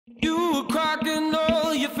were cracking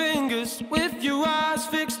all your fingers with your eyes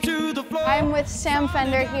fixed to the floor. I'm with Sam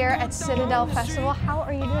Fender here at Citadel Festival. How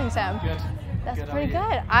are you doing, Sam? Good. That's good, pretty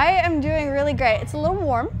good. I am doing really great. It's a little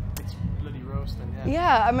warm. It's bloody roasting, yeah.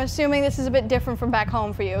 Yeah, I'm assuming this is a bit different from back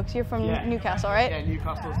home for you, because you're from Newcastle, right? Yeah,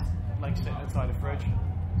 Newcastle's like sitting inside a fridge.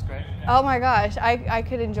 It's great. Oh my gosh, I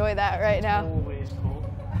could enjoy that right now. It's always cold,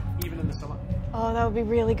 even in the summer. Oh, that would be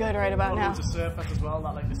really good right about now. Loads of surfers as well,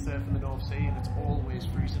 that like the surf in the North Sea, and it's always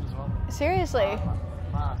freezing as well. Seriously?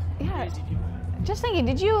 Mad. Yeah. Crazy people. Just thinking,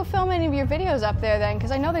 did you film any of your videos up there then?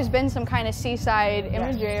 Because I know there's been some kind of seaside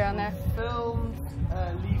imagery around there. Filmed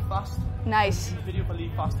Leave Fast. Nice. The video for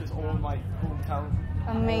Leave Fast is all my hometown.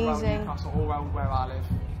 Amazing. All around Newcastle, all around where I live.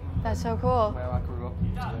 That's so cool. Where I grew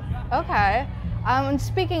up. Okay. And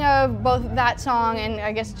speaking of both that song and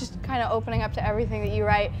I guess just kind of opening up to everything that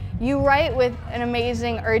you write with an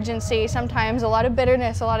amazing urgency, sometimes a lot of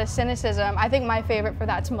bitterness, a lot of cynicism. I think my favorite for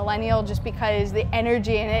that's Millennial, just because the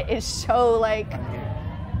energy in it is so like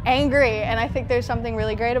angry, and I think there's something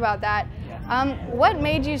really great about that. Yeah. What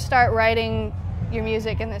made you start writing your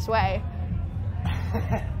music in this way?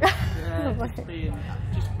 Yeah, it's been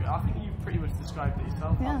just, I think you pretty much described it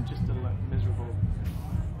yourself. Yeah. I'm just a like, miserable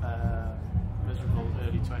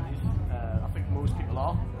early 20s. I think most people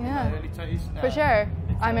are in their early 20s. For sure.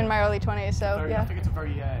 I'm in my early 20s, so very, yeah. I think it's a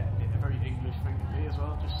very English thing to be as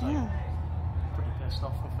well. Just like pretty pissed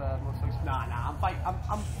off with most things. Nah,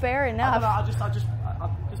 I'm fair enough. I don't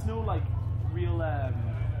know, there's no like real. I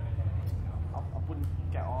wouldn't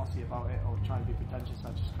get arsey about it or try and be pretentious.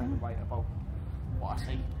 I just kind of write about what I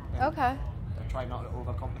see. Okay. I try not to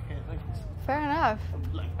overcomplicate things. Fair enough.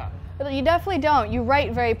 Like that. But you definitely don't. You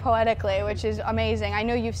write very poetically, which is amazing. I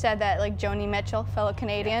know you've said that, like Joni Mitchell, fellow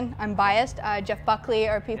Canadian. I'm biased. Jeff Buckley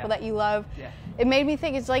are people that you love. Yeah. It made me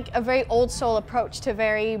think it's like a very old soul approach to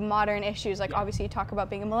very modern issues. Like obviously you talk about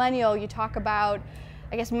being a millennial. You talk about,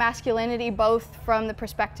 I guess, masculinity, both from the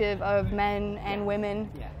perspective of men and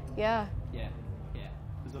women. Yeah.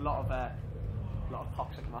 There's a lot of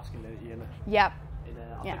toxic masculinity in it. Yep.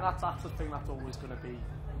 I think that's the thing that's always going to be.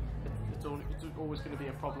 It's always going to be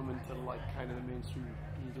a problem until like kind of the mainstream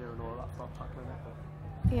media and all that start tackling it.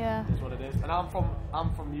 But yeah. It is what it is. And I'm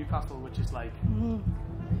from Newcastle, which is like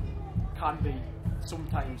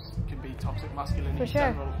sometimes can be toxic masculinity in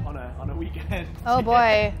general on a weekend. Oh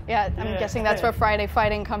boy, yeah. I'm guessing that's where Friday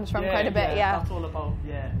Fighting comes from quite a bit. Yeah. That's all about.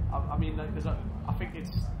 Yeah. I mean, like, I think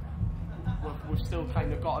it's we've still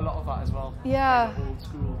kind of got a lot of that as well. Yeah. Kind of old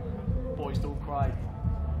school boys don't cry,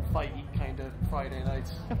 fighty kind of Friday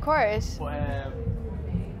nights. Of course. But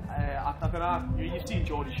I don't know. You've seen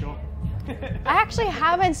Geordie Shore. I actually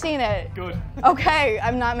haven't seen it. Good. Okay,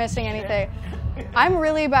 I'm not missing anything. I'm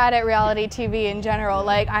really bad at reality TV in general.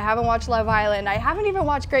 Like, I haven't watched Love Island. I haven't even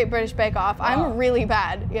watched Great British Bake Off. I'm really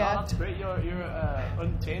bad. Yeah. Oh, that's great. You're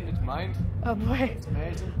untainted mind. Oh boy. It's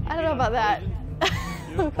amazing. I don't know about that.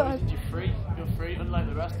 You're poisoned. You're free. You're free. Unlike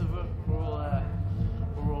the rest of it, we're all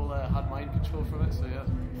had mind control from it. So yeah.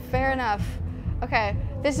 Fair enough. Okay,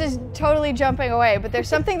 this is totally jumping away, but there's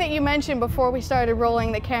something that you mentioned before we started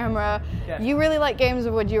rolling the camera. Yes. You really like games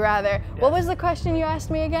of Would You Rather. Yes. What was the question you asked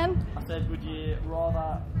me again? I said, would you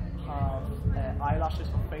rather have eyelashes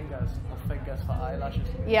or fingers for eyelashes?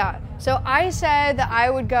 Yeah, so I said that I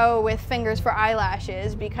would go with fingers for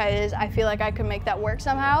eyelashes because I feel like I could make that work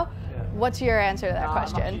somehow. Yeah. What's your answer to that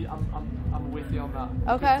question? I'm with you on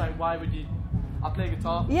that. Okay. Like, why would you? I play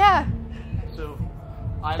guitar. Yeah. So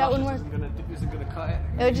eyelashes isn't gonna cut it.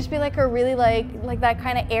 It would just be like a really like that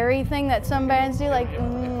kind of airy thing that some bands do. Like it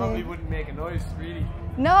probably wouldn't make a noise, really.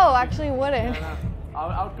 No, actually it wouldn't. Yeah, no.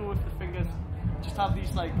 I would go with the fingers. Just have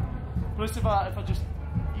these like. Plus, if I just,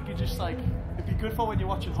 you could just like. It'd be good for when you're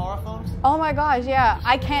watching horror films. Oh my gosh, yeah.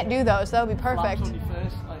 I can't do those. That would be perfect. Flaps on your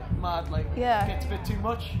face, like mad, like gets a bit too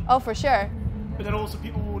much. Oh, for sure. But then also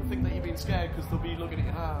people won't think that you're being scared because they'll be looking at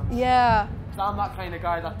your hands. Yeah. I'm that kind of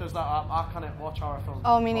guy that does that. I can't watch horror films.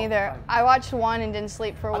 Oh, me neither. I watched one and didn't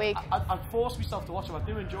sleep for a week. I force myself to watch them. I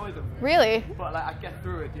do enjoy them. Really? But like I get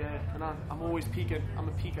through it, and I'm always peeking. I'm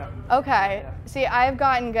a peeker. Okay. Yeah. See, I've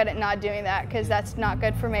gotten good at not doing that because that's not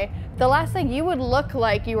good for me. The last thing, you would look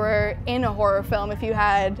like you were in a horror film if you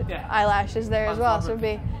had eyelashes there as well. So it'd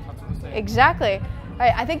be exactly. All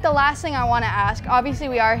right. I think the last thing I want to ask. Obviously,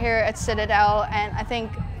 we are here at Citadel, and I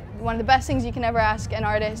think one of the best things you can ever ask an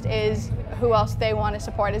artist is who else they want to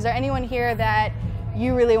support. Is there anyone here that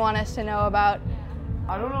you really want us to know about?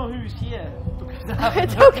 I don't know who's here.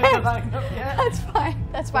 It's okay. That's fine.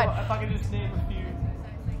 That's fine. If I can just name a few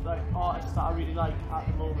like artists that I really like at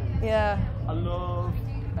the moment. Yeah. I love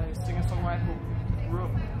a singer-songwriter called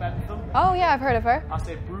Brooke Bentham. Oh yeah, I've heard of her. I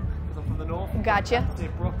say Brooke because I'm from the north. Gotcha. I say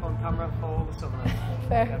Brooke on camera for all the Southerners.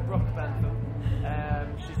 Fair. Yeah, Brooke Bentham.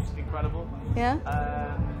 She's incredible. Yeah.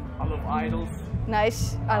 I love Idols.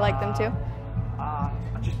 Nice. I like them too. I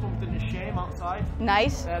just bumped into Shame outside.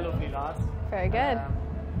 Nice. They're lovely lads. Very good.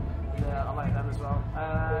 Yeah, I like them as well.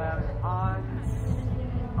 And I'm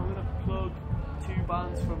going to plug 2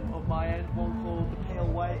 bands from up my end. One called The Pale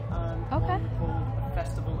White and one called A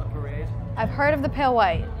Festival, A Parade. I've heard of The Pale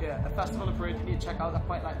White. Yeah, A Festival, A Parade. You need to check out. They're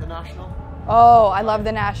quite like The National. Oh, I love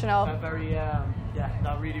The National. They're very, yeah,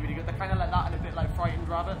 they're really, really good. They're kind of like that and a bit like Frightened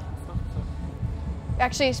Rabbit and stuff. So.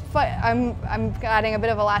 Actually, I'm adding a bit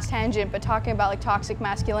of a last tangent, but talking about like toxic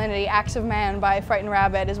masculinity, Acts of Man by Frightened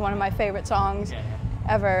Rabbit is one of my favorite songs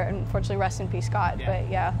ever. Unfortunately, rest in peace, Scott. But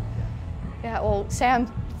yeah. Well, Sam,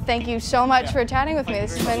 thank you so much for chatting with me.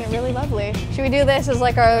 This has been really lovely. Should we do this as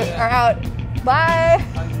like our out? Bye.